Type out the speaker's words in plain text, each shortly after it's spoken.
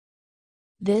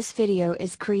This video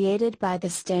is created by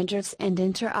the Standards and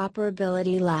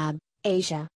Interoperability Lab,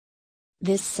 Asia.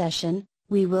 This session,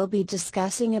 we will be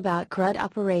discussing about CRUD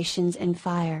operations in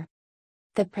FHIR.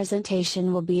 The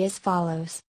presentation will be as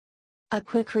follows. A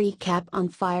quick recap on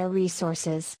FHIR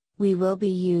resources, we will be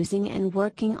using and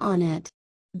working on it.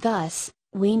 Thus,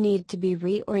 we need to be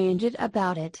reoriented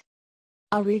about it.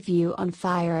 A review on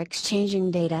FHIR exchanging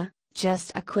data,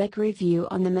 just a quick review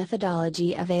on the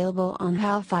methodology available on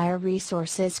how FHIR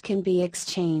resources can be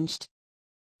exchanged.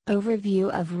 Overview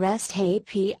of REST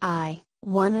API,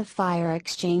 one of FHIR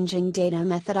exchanging data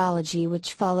methodology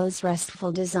which follows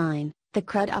RESTful design, the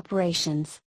CRUD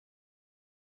operations.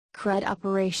 CRUD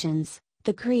operations,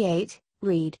 the create,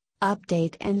 read,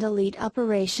 update and delete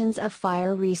operations of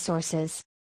FHIR resources.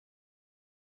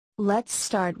 Let's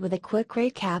start with a quick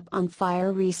recap on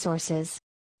FHIR resources.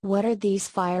 What are these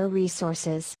FHIR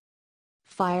resources?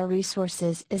 FHIR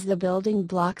resources is the building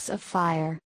blocks of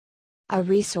FHIR. A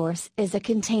resource is a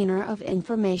container of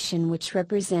information which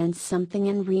represents something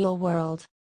in real world.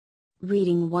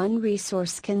 Reading one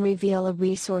resource can reveal a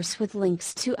resource with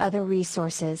links to other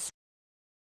resources.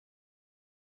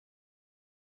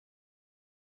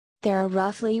 There are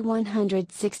roughly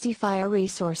 160 FHIR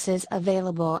resources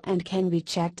available and can be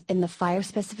checked in the FHIR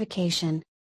specification.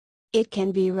 It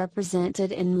can be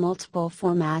represented in multiple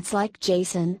formats like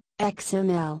JSON,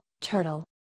 XML, Turtle.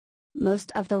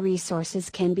 Most of the resources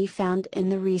can be found in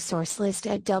the resource list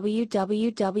at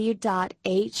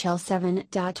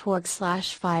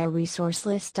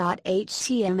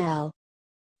www.hl7.org/phirresourcelist.html.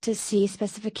 To see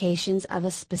specifications of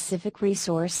a specific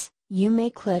resource, you may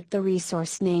click the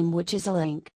resource name which is a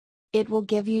link. It will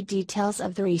give you details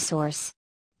of the resource.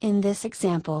 In this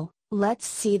example, let's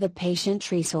see the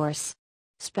patient resource.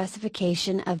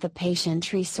 Specification of the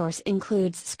patient resource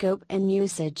includes scope and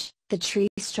usage, the tree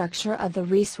structure of the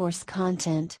resource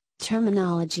content,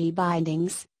 terminology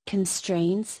bindings,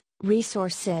 constraints,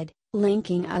 ResourceD,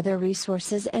 linking other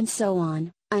resources and so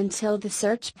on, until the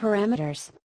search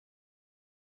parameters.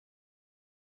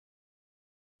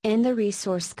 In the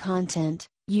resource content,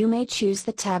 you may choose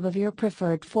the tab of your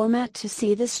preferred format to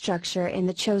see the structure in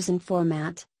the chosen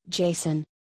format, JSON,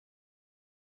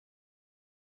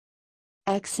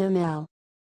 XML,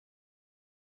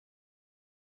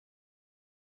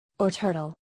 or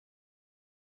Turtle.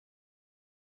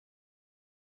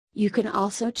 You can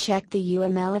also check the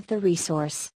UML of the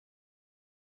resource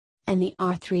and the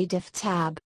R3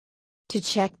 tab to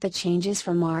check the changes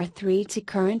from R3 to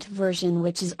current version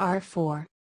which is R4.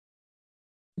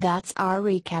 That's our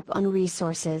recap on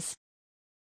resources.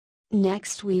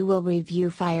 Next we will review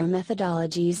FHIR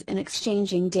methodologies in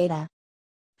exchanging data.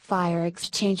 FHIR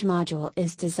Exchange module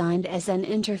is designed as an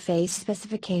interface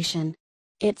specification.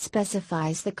 It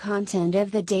specifies the content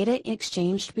of the data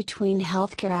exchanged between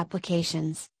healthcare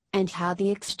applications, and how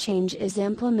the exchange is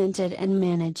implemented and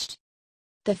managed.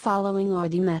 The following are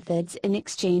the methods in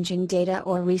exchanging data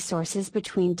or resources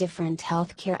between different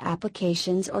healthcare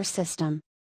applications or system.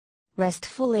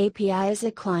 RESTful API is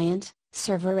a client,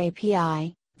 server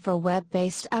API, for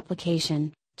web-based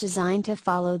application, designed to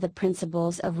follow the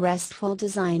principles of RESTful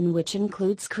design which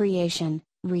includes creation,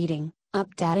 reading,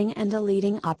 updating and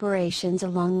deleting operations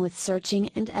along with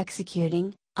searching and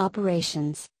executing,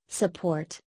 operations,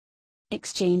 support.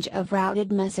 Exchange of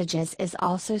routed messages is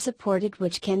also supported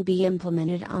which can be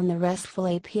implemented on the RESTful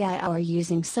API or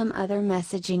using some other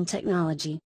messaging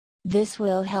technology. This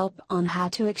will help on how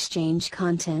to exchange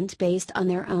content based on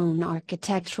their own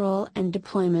architectural and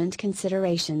deployment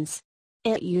considerations.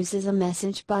 It uses a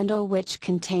message bundle which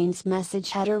contains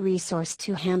message header resource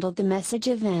to handle the message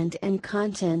event and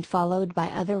content followed by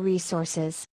other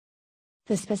resources.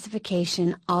 The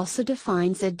specification also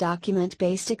defines a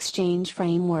document-based exchange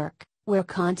framework, where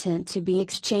content to be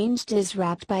exchanged is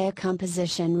wrapped by a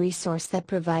composition resource that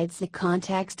provides the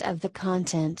context of the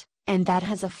content, and that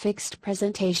has a fixed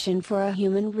presentation for a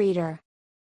human reader.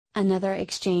 Another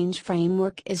exchange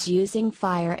framework is using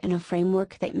FHIR in a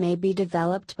framework that may be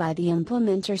developed by the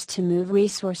implementers to move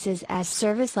resources as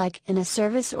service like in a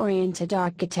service-oriented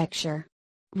architecture.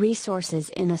 Resources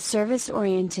in a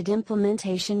service-oriented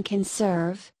implementation can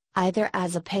serve, either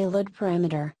as a payload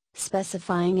parameter,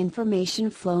 specifying information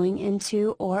flowing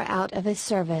into or out of a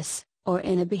service, or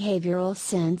in a behavioral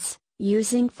sense,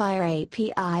 using FHIR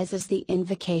APIs as the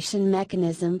invocation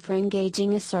mechanism for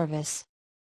engaging a service.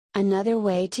 Another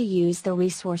way to use the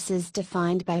resources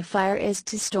defined by FHIR is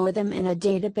to store them in a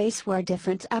database where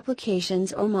different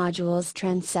applications or modules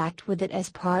transact with it as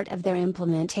part of their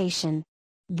implementation.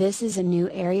 This is a new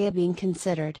area being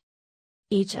considered.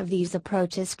 Each of these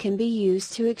approaches can be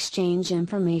used to exchange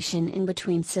information in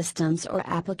between systems or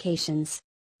applications.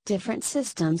 Different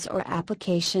systems or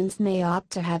applications may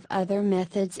opt to have other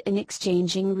methods in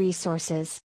exchanging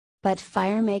resources. But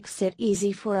FHIR makes it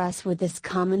easy for us with its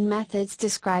common methods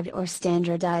described or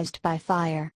standardized by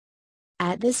FHIR.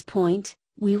 At this point,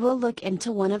 we will look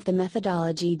into one of the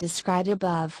methodology described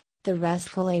above, the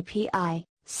RESTful API.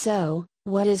 So,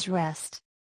 what is REST?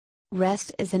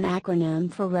 REST is an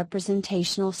acronym for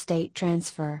Representational State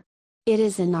Transfer. It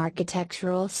is an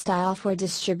architectural style for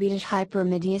distributed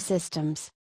hypermedia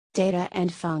systems. Data and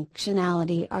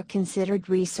functionality are considered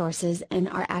resources and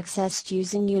are accessed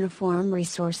using Uniform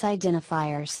Resource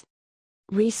Identifiers.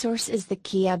 Resource is the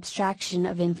key abstraction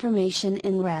of information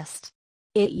in REST.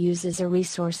 It uses a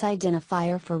resource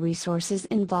identifier for resources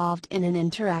involved in an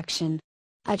interaction.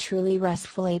 A truly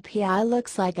RESTful API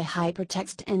looks like a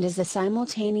hypertext and is a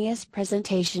simultaneous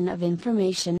presentation of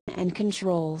information and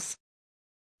controls.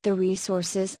 The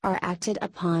resources are acted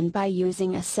upon by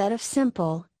using a set of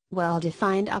simple,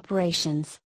 well-defined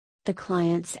operations. The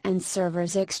clients and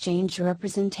servers exchange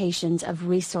representations of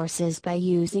resources by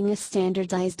using a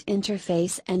standardized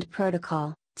interface and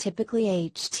protocol,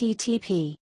 typically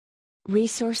HTTP.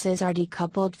 Resources are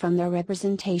decoupled from their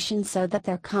representation so that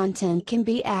their content can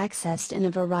be accessed in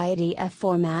a variety of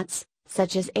formats,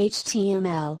 such as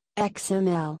HTML,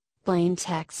 XML, plain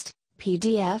text,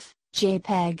 PDF,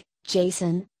 JPEG,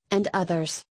 JSON, and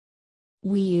others.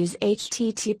 We use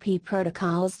HTTP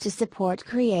protocols to support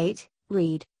create,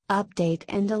 read, update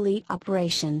and delete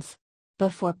operations.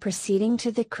 Before proceeding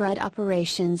to the CRUD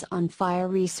operations on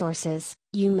FHIR resources,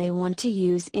 you may want to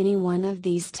use any one of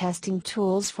these testing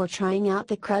tools for trying out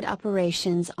the CRUD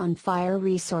operations on FHIR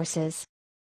resources.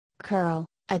 curl,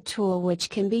 a tool which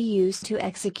can be used to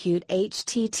execute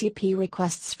HTTP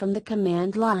requests from the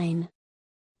command line.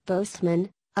 POSTMAN,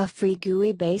 a free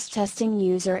GUI-based testing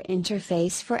user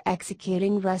interface for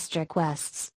executing REST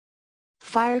requests.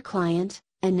 FHIR Client,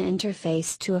 an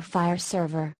interface to a FHIR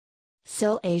server.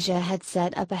 sila-fhir had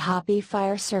set up a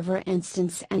HTTP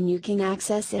instance and you can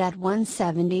access it at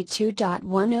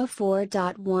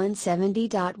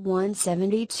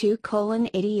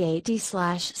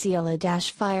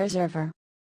 172.104.172:8080/sila-fhirserver.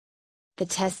 The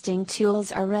testing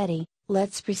tools are ready,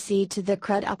 let's proceed to the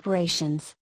CRUD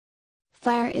operations.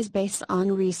 FHIR is based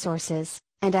on resources,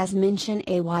 and as mentioned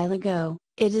a while ago,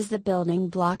 it is the building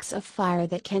blocks of FHIR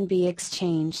that can be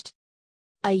exchanged.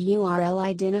 A URL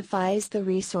identifies the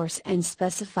resource and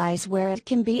specifies where it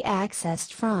can be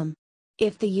accessed from.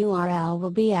 If the URL will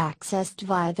be accessed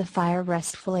via the FHIR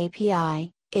RESTful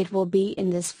API, it will be in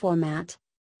this format: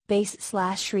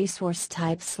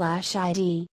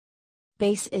 base/resource-type/id.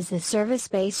 Base is the service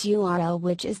base URL,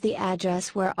 which is the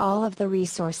address where all of the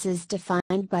resources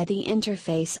defined by the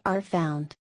interface are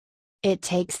found. It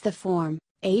takes the form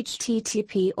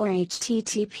HTTP or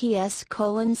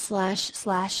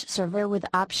HTTPS://server with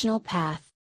optional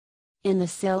path. In the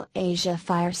sila-fhir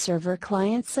FHIR server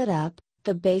client setup,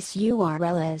 the base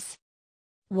URL is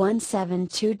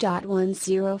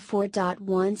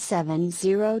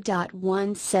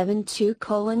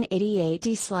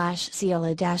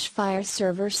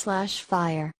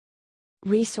 172.104.170.172:8080/sila-fhirserver/FHIR.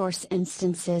 Resource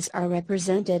instances are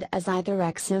represented as either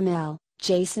XML,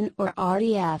 JSON or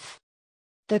RDF.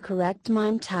 The correct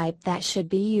MIME type that should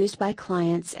be used by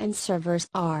clients and servers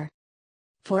are: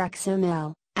 for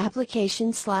XML,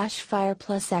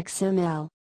 application/fhir+xml.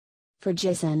 For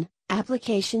JSON,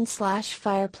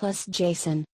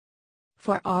 application/fhir+json.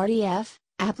 For RDF,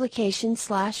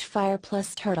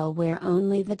 application/fhir+turtle, where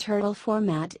only the turtle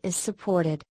format is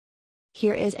supported.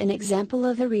 Here is an example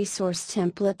of a resource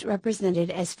template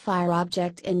represented as FHIR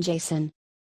object in JSON.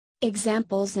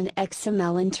 Examples in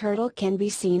XML and turtle can be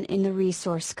seen in the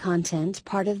resource content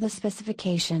part of the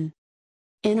specification.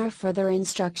 In our further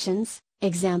instructions,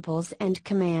 examples and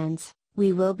commands,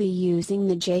 we will be using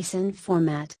the JSON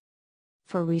format.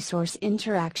 For resource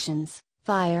interactions,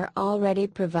 FHIR already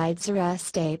provides a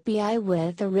REST API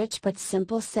with a rich but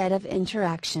simple set of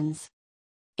interactions.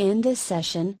 In this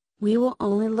session, we will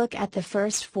only look at the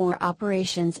first 4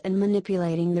 operations and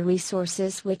manipulating the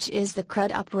resources, which is the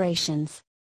CRUD operations.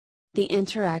 The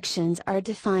interactions are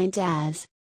defined as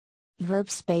verb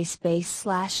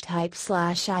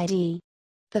 /base/type/id.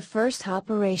 The first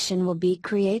operation will be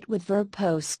create with verb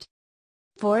post.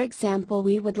 For example,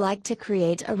 we would like to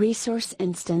create a resource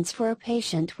instance for a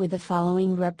patient with the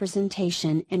following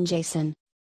representation in JSON.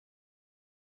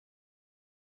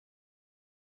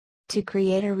 To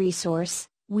create a resource,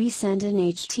 we send an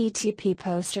HTTP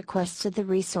post request to the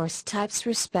resource type's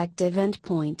respective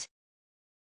endpoint.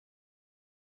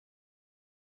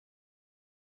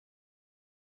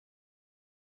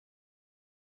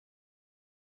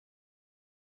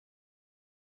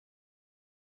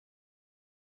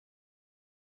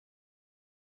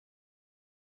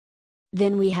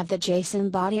 Then we have the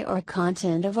JSON body or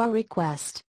content of our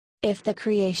request. If the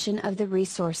creation of the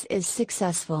resource is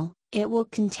successful, it will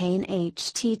contain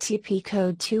HTTP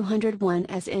code 201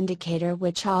 as indicator,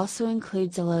 which also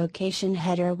includes a location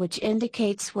header which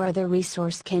indicates where the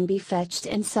resource can be fetched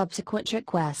in subsequent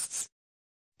requests.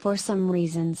 For some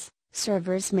reasons,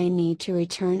 servers may need to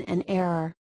return an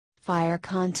error. FHIR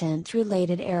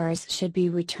content-related errors should be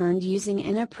returned using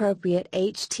inappropriate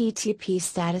HTTP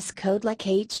status code like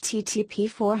HTTP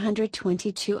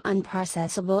 422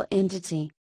 unprocessable entity.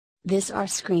 These are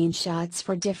screenshots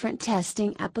for different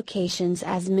testing applications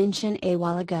as mentioned a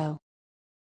while ago.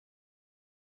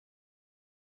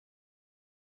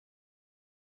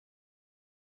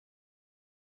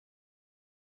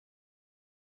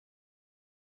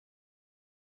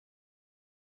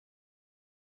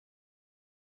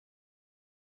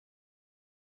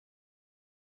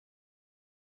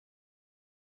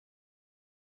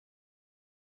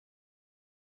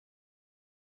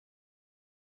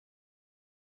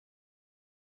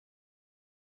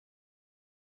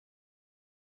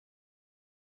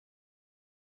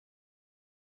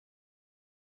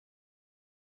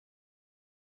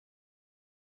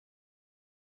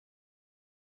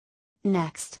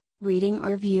 Next, reading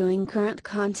or viewing current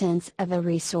contents of a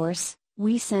resource,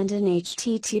 we send an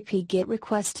HTTP GET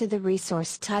request to the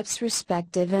resource type's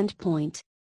respective endpoint.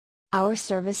 Our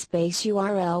service base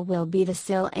URL will be the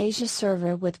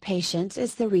sila-fhirserver with patient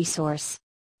as the resource.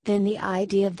 Then the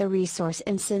ID of the resource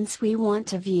instance we want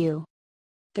to view.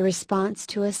 The response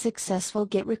to a successful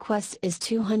GET request is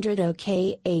 200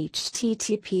 OK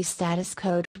HTTP status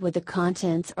code with the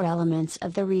contents or elements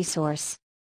of the resource.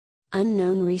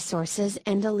 Unknown resources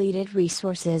and deleted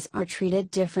resources are treated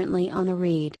differently on a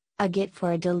read. A GET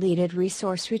for a deleted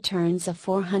resource returns a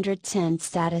 410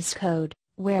 status code,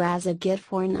 whereas a GET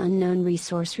for an unknown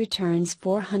resource returns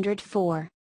 404.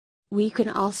 We can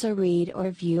also read or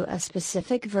view a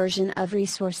specific version of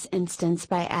resource instance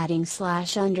by adding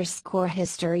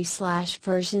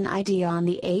 /_history/version ID on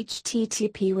the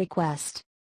HTTP request.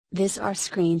 These are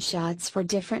screenshots for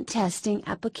different testing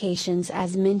applications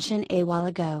as mentioned a while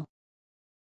ago.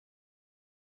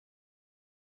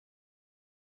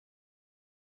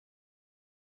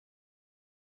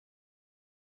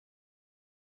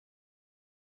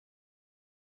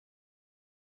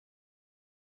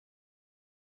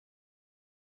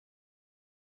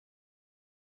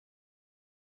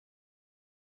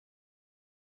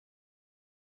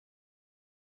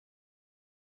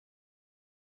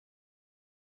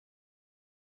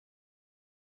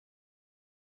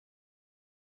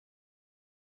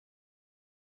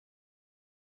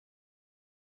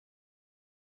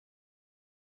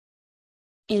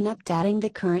 In updating the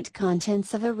current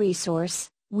contents of a resource,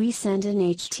 we send an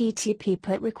HTTP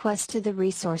PUT request to the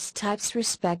resource type's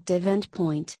respective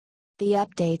endpoint. The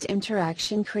update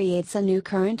interaction creates a new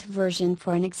current version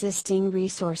for an existing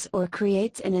resource or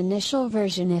creates an initial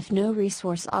version if no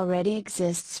resource already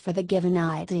exists for the given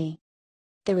ID.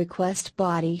 The request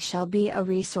body shall be a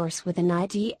resource with an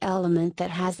ID element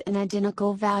that has an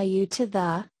identical value to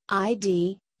the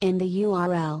ID in the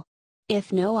URL.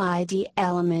 If no ID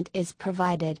element is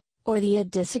provided, or the ID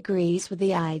disagrees with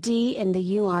the ID in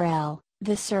the URL,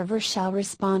 the server shall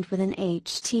respond with an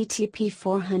HTTP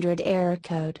 400 error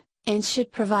code, and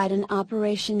should provide an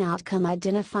operation outcome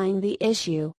identifying the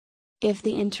issue. If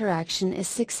the interaction is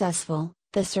successful,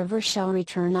 the server shall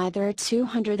return either a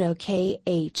 200 OK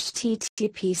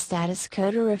HTTP status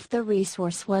code or if the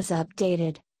resource was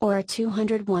updated, or a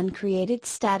 201 created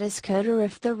status code or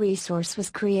if the resource was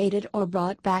created or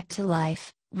brought back to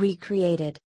life,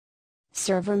 recreated.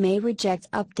 Server may reject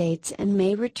updates and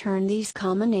may return these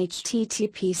common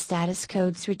HTTP status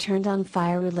codes returned on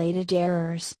FHIR-related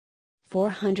errors.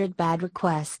 400 bad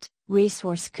request,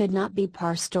 resource could not be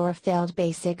parsed or failed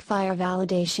basic FHIR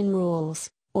validation rules,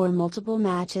 or multiple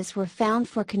matches were found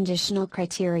for conditional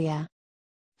criteria.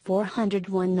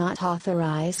 401 not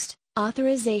authorized,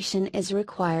 authorization is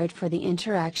required for the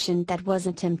interaction that was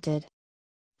attempted.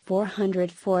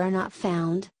 404 not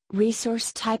found,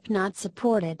 resource type not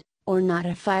supported, or not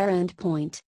a FHIR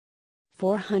endpoint.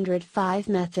 405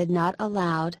 method not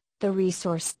allowed, the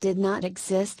resource did not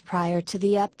exist prior to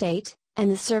the update, and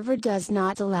the server does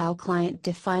not allow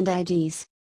client-defined IDs.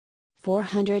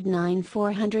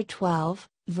 409-412,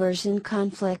 version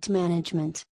conflict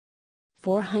management.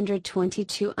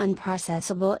 422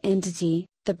 unprocessable entity,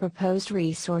 the proposed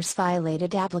resource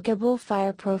violated applicable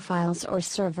FHIR profiles or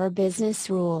server business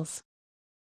rules.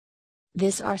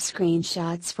 These are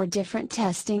screenshots for different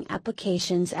testing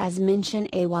applications as mentioned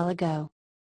a while ago.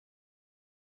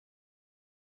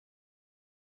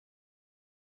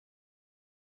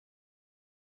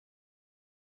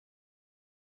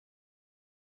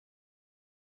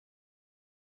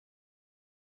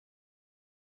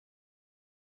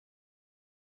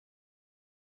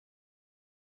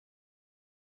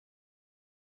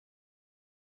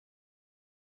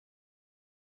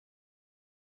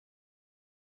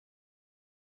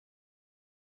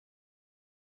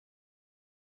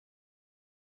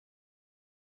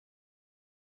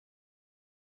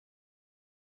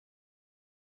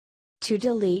 To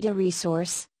delete a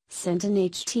resource, send an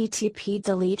HTTP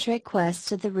delete request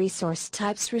to the resource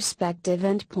type's respective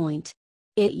endpoint.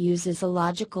 It uses a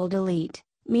logical delete,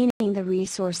 meaning the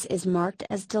resource is marked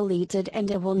as deleted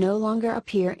and it will no longer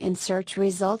appear in search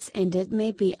results and it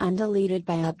may be undeleted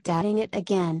by updating it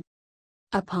again.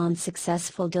 Upon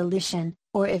successful deletion,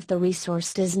 or if the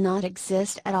resource does not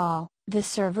exist at all, the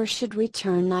server should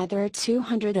return either a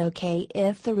 200 OK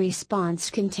if the response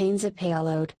contains a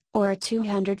payload, or a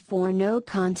 204 no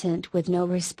content with no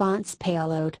response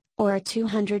payload, or a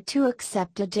 202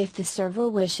 accepted if the server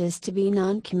wishes to be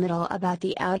non-committal about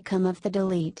the outcome of the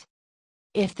delete.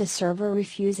 If the server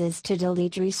refuses to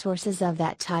delete resources of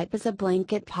that type as a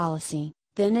blanket policy,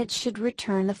 then it should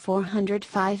return the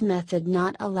 405 method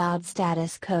not allowed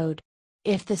status code.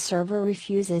 If the server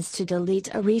refuses to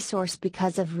delete a resource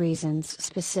because of reasons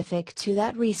specific to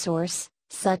that resource,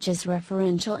 such as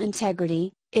referential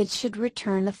integrity, it should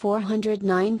return the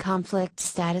 409 conflict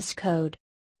status code.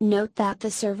 Note that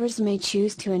the servers may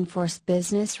choose to enforce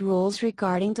business rules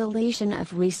regarding deletion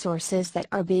of resources that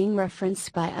are being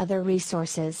referenced by other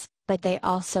resources, but they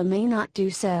also may not do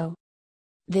so.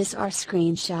 These are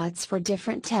screenshots for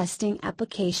different testing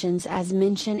applications as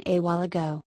mentioned a while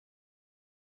ago.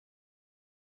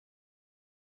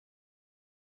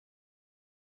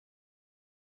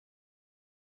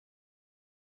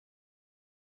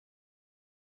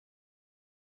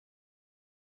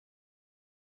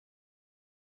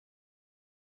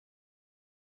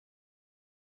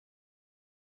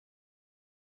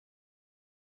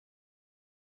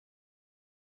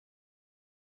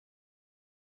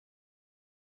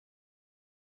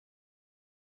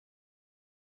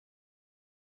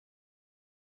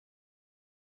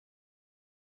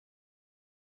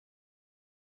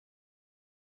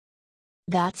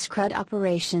 That's CRUD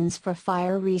operations for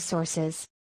FHIR resources.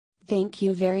 Thank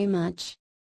you very much.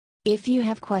 If you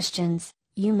have questions,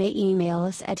 you may email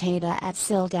us at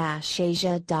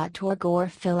ada@sil-asia.org or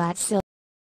phil@sil